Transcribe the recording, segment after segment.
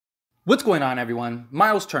What's going on, everyone?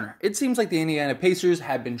 Myles Turner. It seems like the Indiana Pacers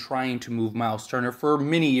have been trying to move Myles Turner for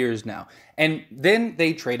many years now. And then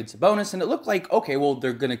they traded Sabonis, and it looked like, okay, well,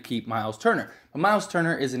 they're going to keep Myles Turner. But Myles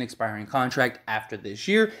Turner is an expiring contract after this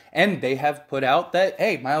year, and they have put out that,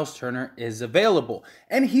 hey, Myles Turner is available.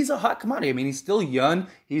 And he's a hot commodity. I mean, he's still young.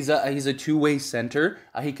 He's a two-way center.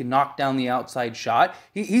 He can knock down the outside shot.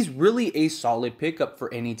 He's really a solid pickup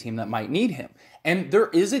for any team that might need him. And there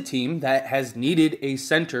is a team that has needed a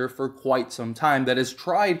center for quite some time, that has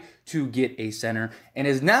tried to get a center and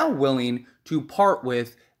is now willing to part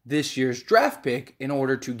with this year's draft pick in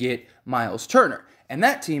order to get Myles Turner. And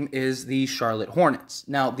that team is the Charlotte Hornets.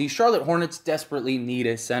 Now, the Charlotte Hornets desperately need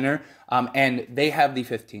a center, and they have the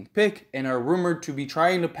 15th pick and are rumored to be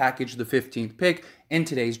trying to package the 15th pick in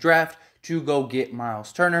today's draft to go get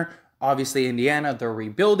Myles Turner. Obviously, Indiana, they're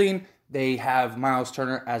rebuilding. They have Myles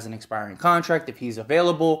Turner as an expiring contract. If he's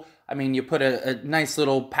available, I mean, you put a nice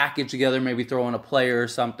little package together, maybe throw in a player or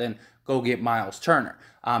something, go get Myles Turner.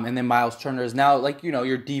 And then Myles Turner is now, like,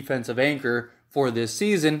 your defensive anchor for this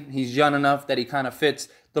season. He's young enough that he kind of fits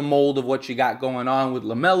the mold of what you got going on with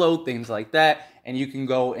LaMelo, things like that. And you can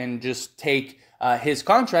go and just take his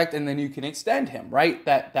contract, and then you can extend him, right?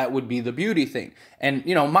 That would be the beauty thing. And,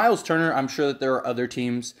 Myles Turner, I'm sure that there are other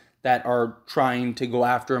teams that are trying to go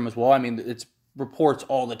after him as well. I mean, it's reports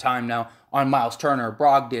all the time now on Myles Turner,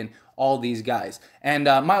 Brogdon, all these guys. And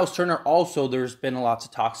Myles Turner also, there's been lots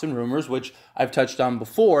of talks and rumors, which I've touched on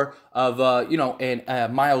before, of, a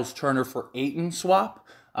Myles Turner for Ayton swap.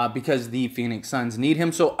 Because the Phoenix Suns need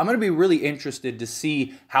him. So I'm going to be really interested to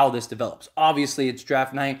see how this develops. Obviously, it's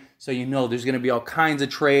draft night, so there's going to be all kinds of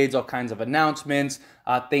trades, all kinds of announcements,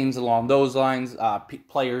 things along those lines,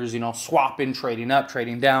 players, swapping, trading up,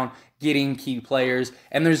 trading down, getting key players,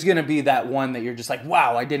 and there's going to be that one that you're just like,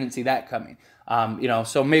 wow, I didn't see that coming.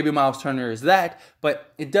 So maybe Myles Turner is that,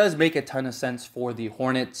 but it does make a ton of sense for the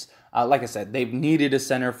Hornets. Like I said, they've needed a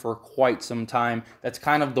center for quite some time. That's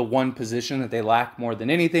kind of the one position that they lack more than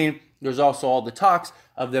anything. There's also all the talks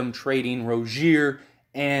of them trading Rozier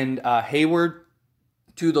and Hayward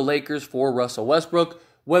to the Lakers for Russell Westbrook.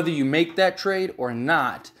 Whether you make that trade or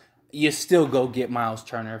not, you still go get Myles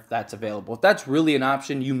Turner if that's available. If that's really an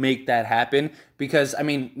option, you make that happen because,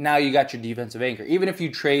 now you got your defensive anchor. Even if you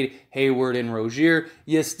trade Hayward and Rozier,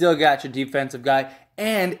 you still got your defensive guy.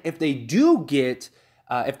 And if they do get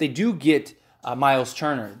Myles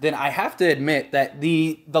Turner, then I have to admit that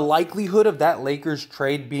the likelihood of that Lakers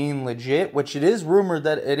trade being legit, which it is rumored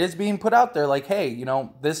that it is being put out there, like, hey,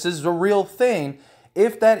 this is a real thing.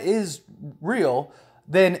 If that is real,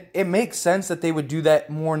 then it makes sense that they would do that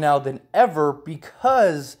more now than ever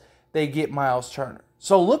because they get Myles Turner.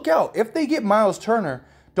 So look out. If they get Myles Turner,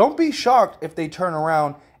 don't be shocked if they turn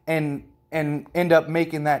around and end up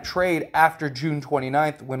making that trade after June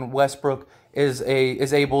 29th when Westbrook is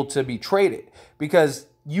able to be traded, because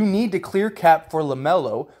you need to clear cap for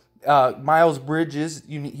LaMelo. Miles Bridges,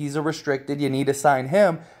 he's a restricted. You need to sign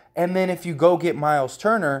him. And then if you go get Myles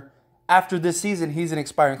Turner, after this season, he's an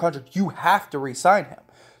expiring contract. You have to re-sign him.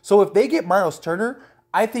 So if they get Myles Turner,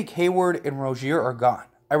 I think Hayward and Rozier are gone.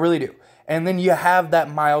 I really do. And then you have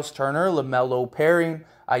that Myles Turner, LaMelo pairing.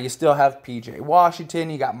 You still have P.J. Washington.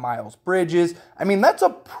 You got Miles Bridges. That's a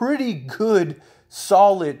pretty good,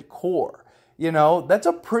 solid core. That's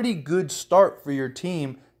a pretty good start for your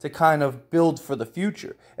team to kind of build for the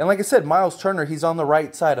future. And like I said, Myles Turner, he's on the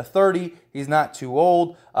right side of 30. He's not too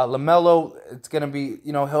old. LaMelo, it's going to be,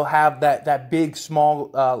 he'll have that big,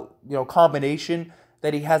 small, combination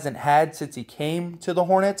that he hasn't had since he came to the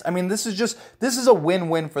Hornets. This is a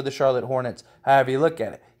win-win for the Charlotte Hornets, however you look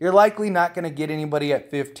at it. You're likely not going to get anybody at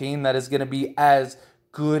 15 that is going to be as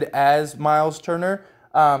good as Myles Turner.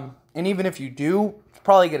 And even if you do, it's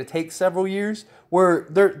probably going to take several years. Where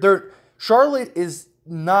Charlotte is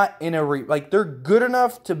not in they're good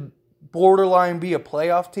enough to borderline be a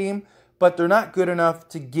playoff team, but they're not good enough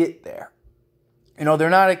to get there. They're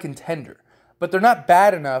not a contender, but they're not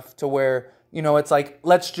bad enough to where, it's like,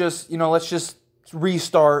 let's just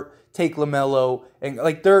restart, take LaMelo, and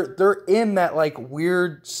they're in that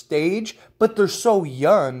weird stage, but they're so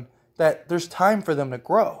young that there's time for them to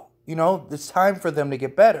grow. It's time for them to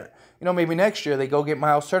get better. Maybe next year they go get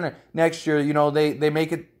Myles Turner. Next year, they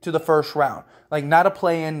make it to the first round. Not a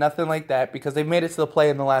play-in, nothing like that, because they've made it to the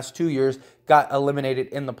play-in the last 2 years, got eliminated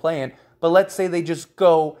in the play-in. But let's say they just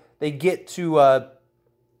they get to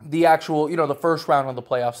the actual, the first round of the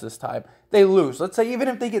playoffs this time. They lose. Let's say even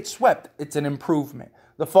if they get swept, it's an improvement.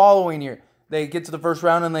 The following year, they get to the first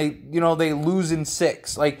round and they lose in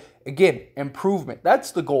 6. again, improvement.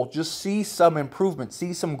 That's the goal. Just see some improvement,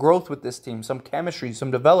 see some growth with this team, some chemistry,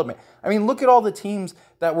 some development. I mean, look at all the teams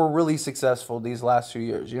that were really successful these last few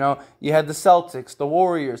years. You know, you had the Celtics, the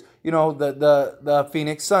Warriors, you know, the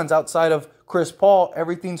Phoenix Suns. Outside of Chris Paul,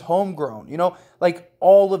 everything's homegrown. You know, like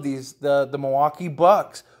all of these, the Milwaukee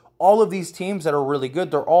Bucks, all of these teams that are really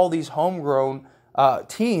good, they're all these homegrown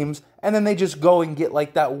teams, and then they just go and get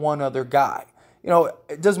like that one other guy. You know,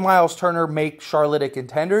 does Myles Turner make Charlotte a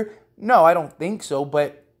contender? No, I don't think so,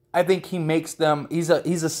 but I think he makes them, he's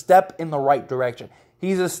a step in the right direction.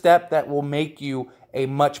 He's a step that will make you a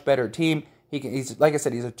much better team. He's like I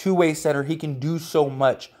said, he's a two-way center. He can do so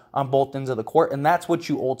much on both ends of the court, and that's what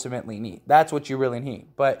you ultimately need. That's what you really need.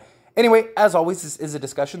 But anyway, as always, this is a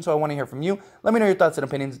discussion, so I want to hear from you. Let me know your thoughts and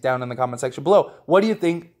opinions down in the comment section below. What do you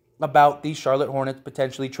think about the Charlotte Hornets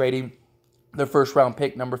potentially trading their first-round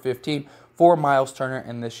pick, number 15, for Myles Turner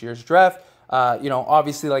in this year's draft? You know,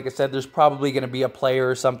 obviously, like I said, there's probably going to be a player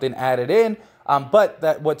or something added in, but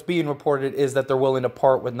that what's being reported is that they're willing to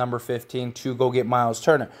part with number 15 to go get Myles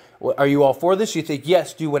Turner. Are you all for this? You think,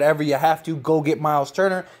 yes, do whatever you have to, go get Myles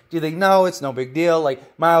Turner? Do you think, no, it's no big deal?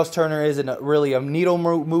 Like, Myles Turner isn't really a needle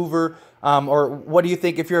mover? Or what do you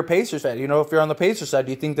think if you're a Pacers fan? You know, if you're on the Pacers side,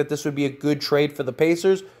 do you think that this would be a good trade for the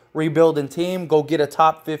Pacers? Rebuilding team, go get a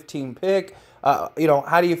top 15 pick. You know,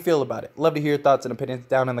 how do you feel about it? Love to hear your thoughts and opinions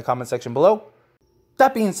down in the comment section below.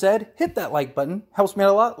 That being said, hit that like button. Helps me out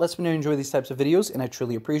a lot. Lets me know you enjoy these types of videos, and I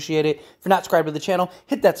truly appreciate it. If you're not subscribed to the channel,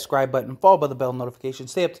 hit that subscribe button, followed by the bell notification.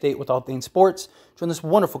 Stay up to date with all things sports. Join this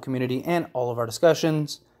wonderful community and all of our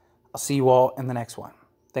discussions. I'll see you all in the next one.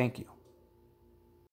 Thank you.